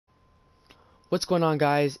What's going on,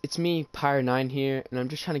 guys? It's me, Pyre9 here, and I'm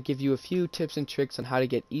just trying to give you a few tips and tricks on how to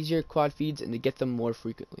get easier quad feeds and to get them more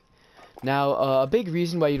frequently. Now, a big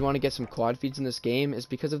reason why you'd want to get some quad feeds in this game is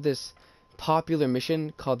because of this popular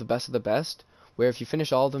mission called the Best of the Best, where if you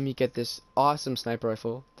finish all of them, you get this awesome sniper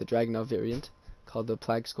rifle, the Dragunov variant, called the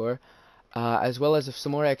Plague Score, as well as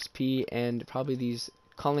some more XP and probably these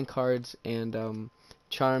calling cards and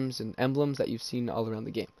charms and emblems that you've seen all around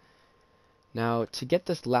the game. Now, to get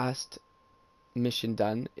this last mission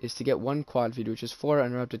done is to get one quad feed, which is 4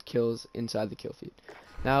 uninterrupted kills inside the kill feed.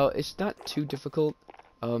 Now, it's not too difficult.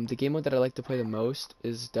 The game mode that I like to play the most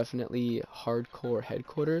is definitely Hardcore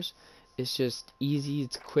Headquarters. It's just easy,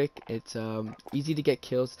 it's quick, it's easy to get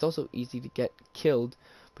kills. It's also easy to get killed,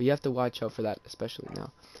 but you have to watch out for that, especially now.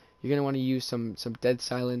 You're going to want to use some dead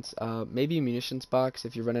silence, maybe a munitions box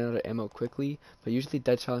if you're running out of ammo quickly, but usually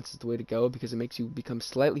dead silence is the way to go because it makes you become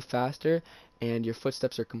slightly faster and your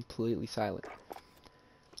footsteps are completely silent.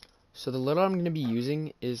 So the loadout I'm going to be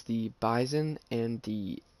using is the Bison and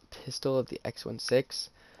the pistol of the X16,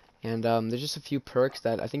 and there's just a few perks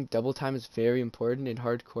that I think double time is very important in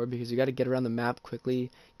hardcore because you got to get around the map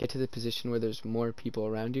quickly, get to the position where there's more people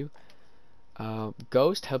around you.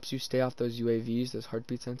 Ghost helps you stay off those UAVs, those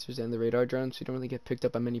heartbeat sensors, and the radar drones, so you don't really get picked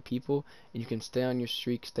up by many people, and you can stay on your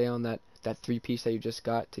streak, stay on that 3-piece that you just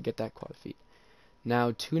got to get that quad feed.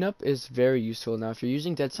 Now, tune-up is very useful. Now, if you're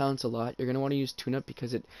using dead silence a lot, you're going to want to use tune-up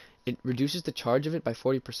because it reduces the charge of it by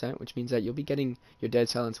 40%, which means that you'll be getting your dead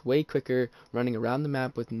silence way quicker, running around the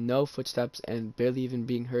map with no footsteps and barely even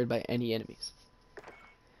being heard by any enemies.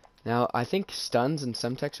 Now, I think stuns and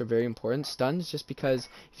semtex are very important. Stuns just because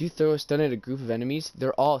if you throw a stun at a group of enemies,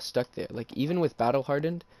 they're all stuck there. Like, even with Battle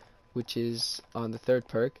Hardened, which is on the 3rd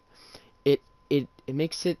perk, it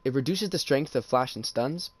reduces the strength of flash and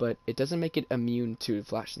stuns, but it doesn't make it immune to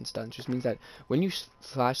flash and stuns. Which means that when you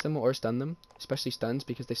flash them or stun them, especially stuns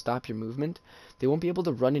because they stop your movement, they won't be able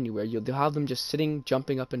to run anywhere. They'll have them just sitting,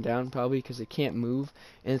 jumping up and down probably because they can't move,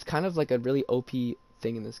 and it's kind of like a really OP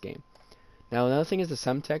thing in this game. Now, another thing is the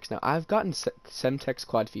semtex. Now, I've gotten semtex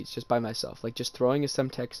quad feeds just by myself, like just throwing a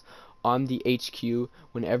semtex on the HQ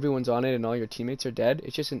when everyone's on it and all your teammates are dead.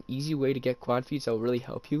 It's just an easy way to get quad feeds that will really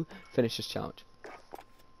help you finish this challenge.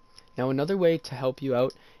 Now, another way to help you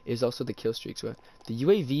out is also the kill streaks. The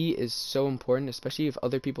UAV is so important, especially if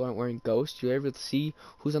other people aren't wearing ghosts. You're able to see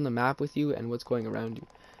who's on the map with you and what's going around you.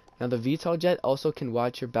 Now, the VTOL jet also can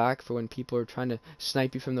watch your back for when people are trying to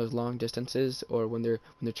snipe you from those long distances or when they're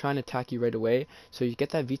trying to attack you right away. So you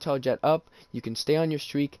get that VTOL jet up, you can stay on your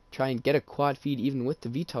streak, try and get a quad feed even with the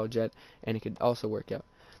VTOL jet, and it could also work out.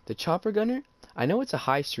 The chopper gunner, I know it's a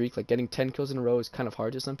high streak, like getting 10 kills in a row is kind of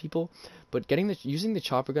hard to some people, but using the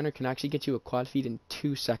chopper gunner can actually get you a quad feed in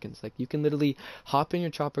 2 seconds. Like, you can literally hop in your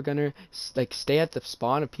chopper gunner, like stay at the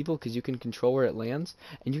spawn of people because you can control where it lands,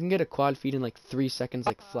 and you can get a quad feed in like 3 seconds,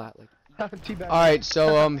 like flat. Like. Alright,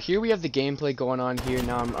 so here we have the gameplay going on here.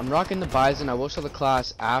 Now I'm rocking the Bison. I will show the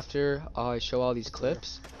class after I show all these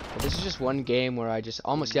clips. But this is just one game where I just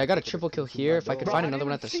almost, I got a triple kill here. If I could find another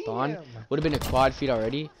one at the spawn, would have been a quad feed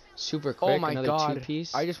already. Super quick, oh my another God.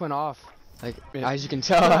 2-piece. I just went off. Like, as you can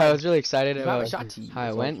tell, I was really excited about how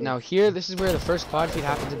I went. Now here, this is where the first quad feed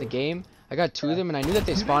happens in the game. I got 2 of them, and I knew that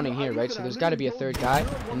they spawning here, right? So there's got to be a 3rd guy,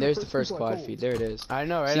 and there's the first quad feed. There it is. I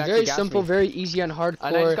know, right? See, very simple, very easy on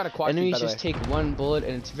hardcore. Enemies just take 1 bullet,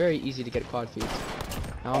 and it's very easy to get quad feeds.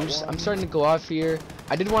 Now I'm starting to go off here.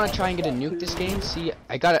 I did want to try and get a nuke this game. See,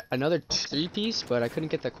 I got another 3-piece, but I couldn't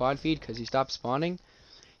get the quad feed because he stopped spawning.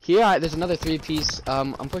 Here, there's another 3-piece.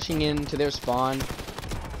 I'm pushing into their spawn.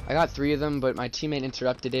 I got 3 of them, but my teammate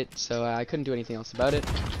interrupted it, so I couldn't do anything else about it.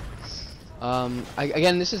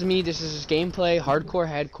 Again, this is me. This is just gameplay, hardcore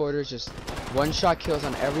headquarters, just one-shot kills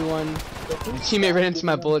on everyone. My teammate ran into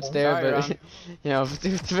my bullets there, but you know, if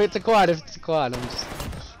it's a quad, I'm just,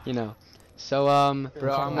 you know. So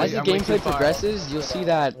as the gameplay progresses, you'll see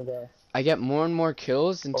that I get more and more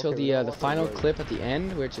kills until the final clip at the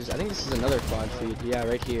end, which is, I think this is another quad feed. Yeah,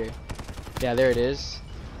 right here. Yeah, there it is.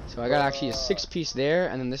 So I got actually a 6-piece there,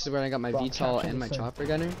 and then this is where I got my VTOL and my chopper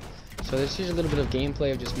gunner. So this is a little bit of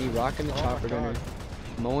gameplay of just me rocking the chopper gunner,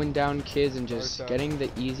 mowing down kids, and just getting the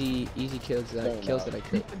easy kills that I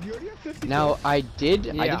could. Now I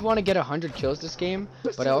did want to get 100 kills this game,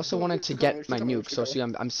 but I also wanted to get my nuke. So see,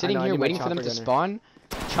 I'm sitting here waiting for them to spawn,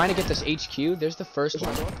 trying to get this HQ. There's the first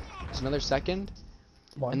one. There's another 2nd.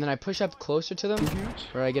 And then I push up closer to them,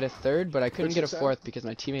 where I get a 3rd, but I couldn't get a 4th because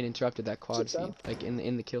my teammate interrupted that quad feed, like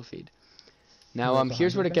in the kill feed. Now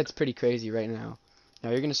here's where it gets pretty crazy right now. Now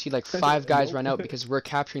you're gonna see like 5 guys run out because we're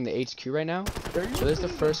capturing the HQ right now. So there's the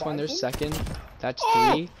first one, there's second, that's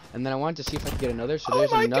 3, and then I wanted to see if I could get another, so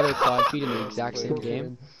there's another quad feed in the exact same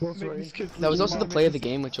game. That was also the play of the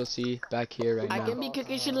game, which you'll see back here right now. I can be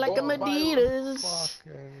cooking shit like a Adidas.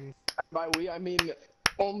 By we, I mean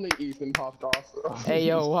only Ethan popped off. Hey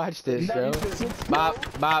yo, watch this, bro.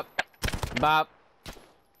 Bop, bop, bop.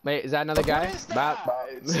 Wait, is that another guy? Bop.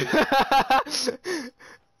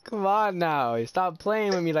 Come on now, stop playing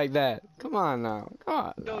with me like that. Come on now, come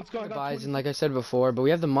on. And like I said before, but we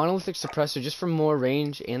have the monolithic suppressor just for more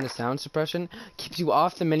range and the sound suppression. Keeps you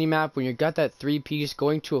off the minimap when you got that 3-piece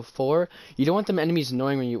going to a 4. You don't want them enemies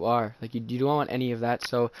knowing where you are. Like you don't want any of that,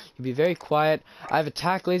 so you be very quiet. I have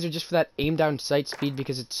attack laser just for that aim down sight speed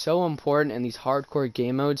because it's so important in these hardcore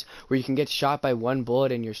game modes where you can get shot by 1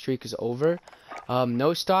 bullet and your streak is over.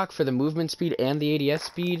 No stock for the movement speed and the ADS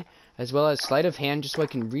speed, as well as sleight of hand just so I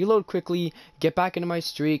can reload quickly, get back into my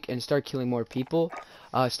streak, and start killing more people.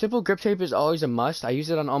 Stipple grip tape is always a must. I use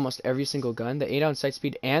it on almost every single gun. The 8-ounce sight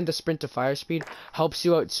speed and the sprint to fire speed helps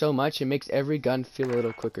you out so much. It makes every gun feel a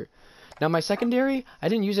little quicker. Now my secondary, I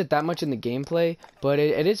didn't use it that much in the gameplay, but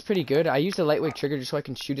it is pretty good. I used a lightweight trigger just so I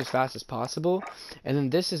can shoot as fast as possible. And then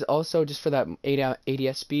this is also just for that 8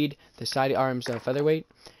 ADS speed, the side arms featherweight.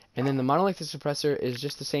 And then the monolithic suppressor is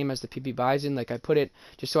just the same as the PP Bison. Like I put it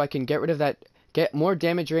just so I can get rid of that, get more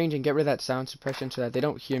damage range and get rid of that sound suppression so that they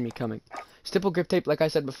don't hear me coming. Stipple grip tape, like I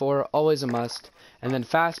said before, always a must. And then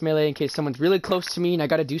fast melee in case someone's really close to me and I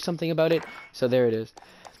gotta do something about it. So there it is.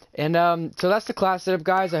 And so that's the class setup,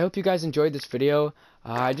 guys. I hope you guys enjoyed this video.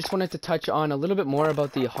 I just wanted to touch on a little bit more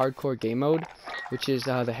about the hardcore game mode, which is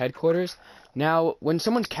the headquarters. Now, when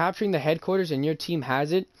someone's capturing the headquarters and your team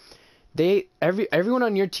has it, everyone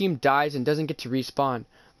on your team dies and doesn't get to respawn,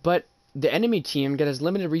 but the enemy team gets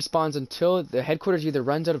limited respawns until the headquarters either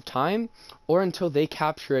runs out of time or until they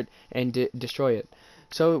capture it and destroy it.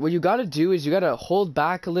 So what you gotta do is you gotta hold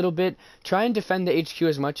back a little bit, try and defend the HQ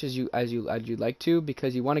as much as you'd like to,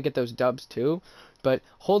 because you want to get those dubs too. But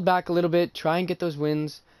hold back a little bit, try and get those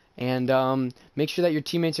wins. And make sure that your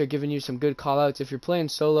teammates are giving you some good callouts. If you're playing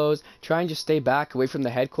solos, try and just stay back away from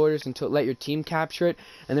the headquarters until let your team capture it.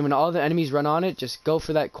 And then when all the enemies run on it, just go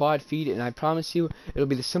for that quad feed. And I promise you, it'll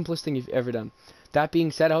be the simplest thing you've ever done. That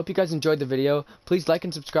being said, I hope you guys enjoyed the video. Please like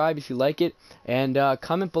and subscribe if you like it. And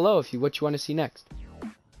comment below what you want to see next.